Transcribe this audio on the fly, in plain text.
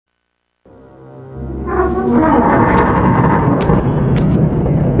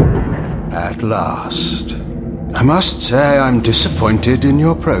at last. I must say I'm disappointed in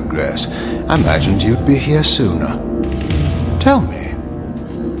your progress. I imagined you'd be here sooner. Tell me,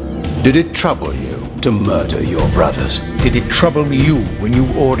 did it trouble you to murder your brothers? Did it trouble you when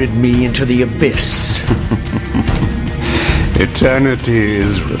you ordered me into the abyss? Eternity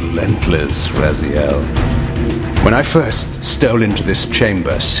is relentless, Raziel. When I first stole into this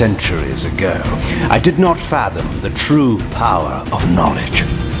chamber centuries ago, I did not fathom the true power of knowledge.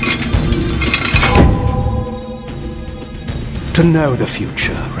 To know the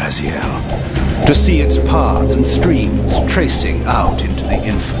future, Raziel. To see its paths and streams tracing out into the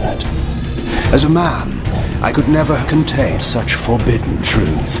infinite. As a man, I could never contain such forbidden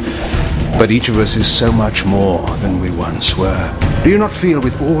truths. But each of us is so much more than we once were. Do you not feel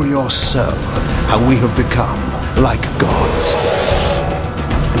with all your soul how we have become like gods?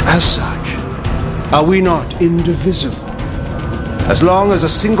 And as such, are we not indivisible? As long as a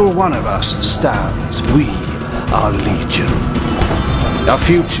single one of us stands, we are legion. Our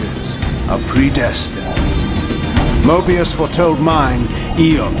futures are predestined. Moebius foretold mine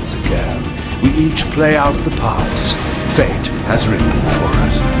aeons ago. We each play out the parts fate has written for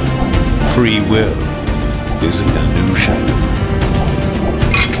us. Free will is an illusion.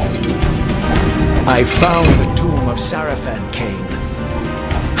 I found the tomb of Sarafan, Kain.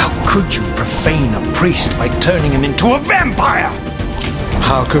 How could you profane a priest by turning him into a vampire?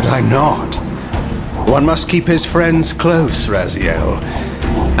 How could I not? One must keep his friends close, Raziel,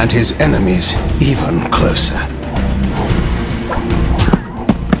 and his enemies even closer.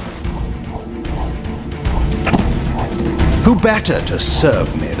 Who better to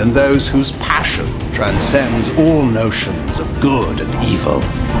serve me than those whose passion transcends all notions of good and evil?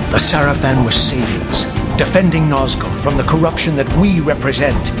 The Sarafan were saviors, defending Nazgul from the corruption that we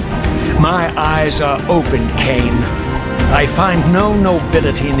represent. My eyes are opened, Kain. I find no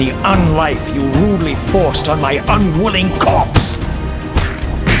nobility in the unlife you rudely forced on my unwilling corpse.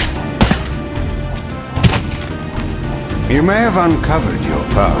 You may have uncovered your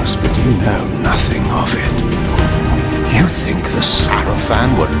past, but you know nothing of it. You think the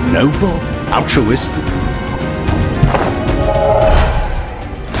Sarafan were noble, altruistic?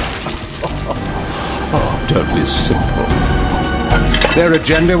 Oh, don't be simple. Their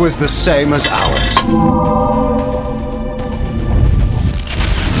agenda was the same as ours.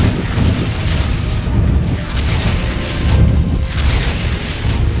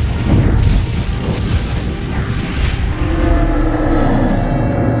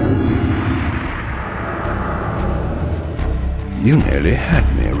 You nearly had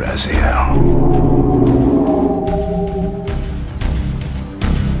me, Raziel.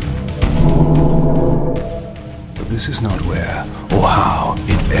 But this is not where or how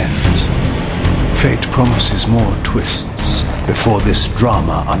it ends. Fate promises more twists before this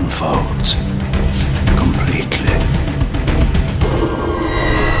drama unfolds completely.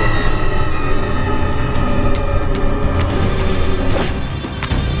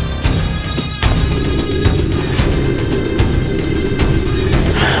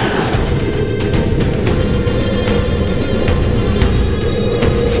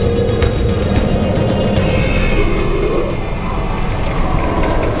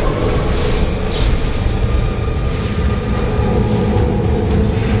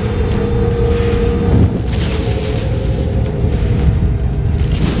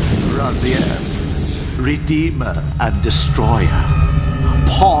 Redeemer and Destroyer,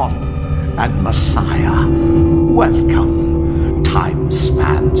 Pawn and Messiah. Welcome,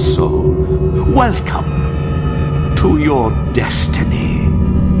 time-span soul. Welcome to your destiny.